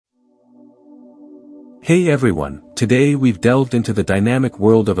Hey everyone, today we've delved into the dynamic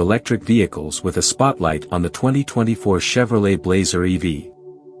world of electric vehicles with a spotlight on the 2024 Chevrolet Blazer EV.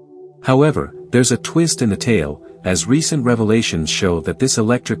 However, there's a twist in the tale, as recent revelations show that this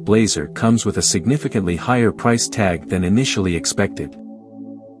electric Blazer comes with a significantly higher price tag than initially expected.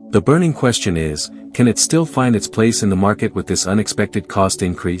 The burning question is, can it still find its place in the market with this unexpected cost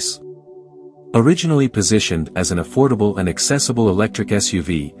increase? Originally positioned as an affordable and accessible electric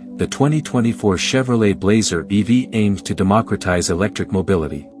SUV, the 2024 Chevrolet Blazer EV aims to democratize electric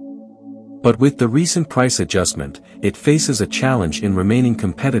mobility. But with the recent price adjustment, it faces a challenge in remaining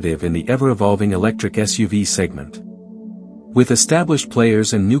competitive in the ever-evolving electric SUV segment. With established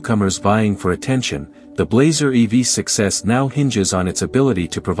players and newcomers vying for attention, the Blazer EV's success now hinges on its ability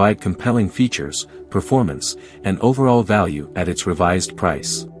to provide compelling features, performance, and overall value at its revised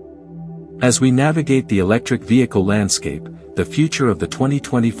price. As we navigate the electric vehicle landscape, the future of the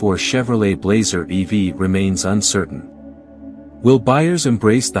 2024 Chevrolet Blazer EV remains uncertain. Will buyers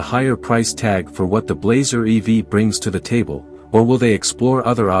embrace the higher price tag for what the Blazer EV brings to the table, or will they explore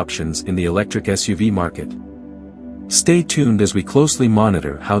other options in the electric SUV market? Stay tuned as we closely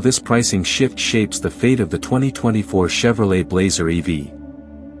monitor how this pricing shift shapes the fate of the 2024 Chevrolet Blazer EV.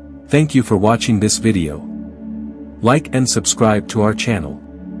 Thank you for watching this video. Like and subscribe to our channel.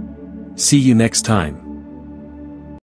 See you next time.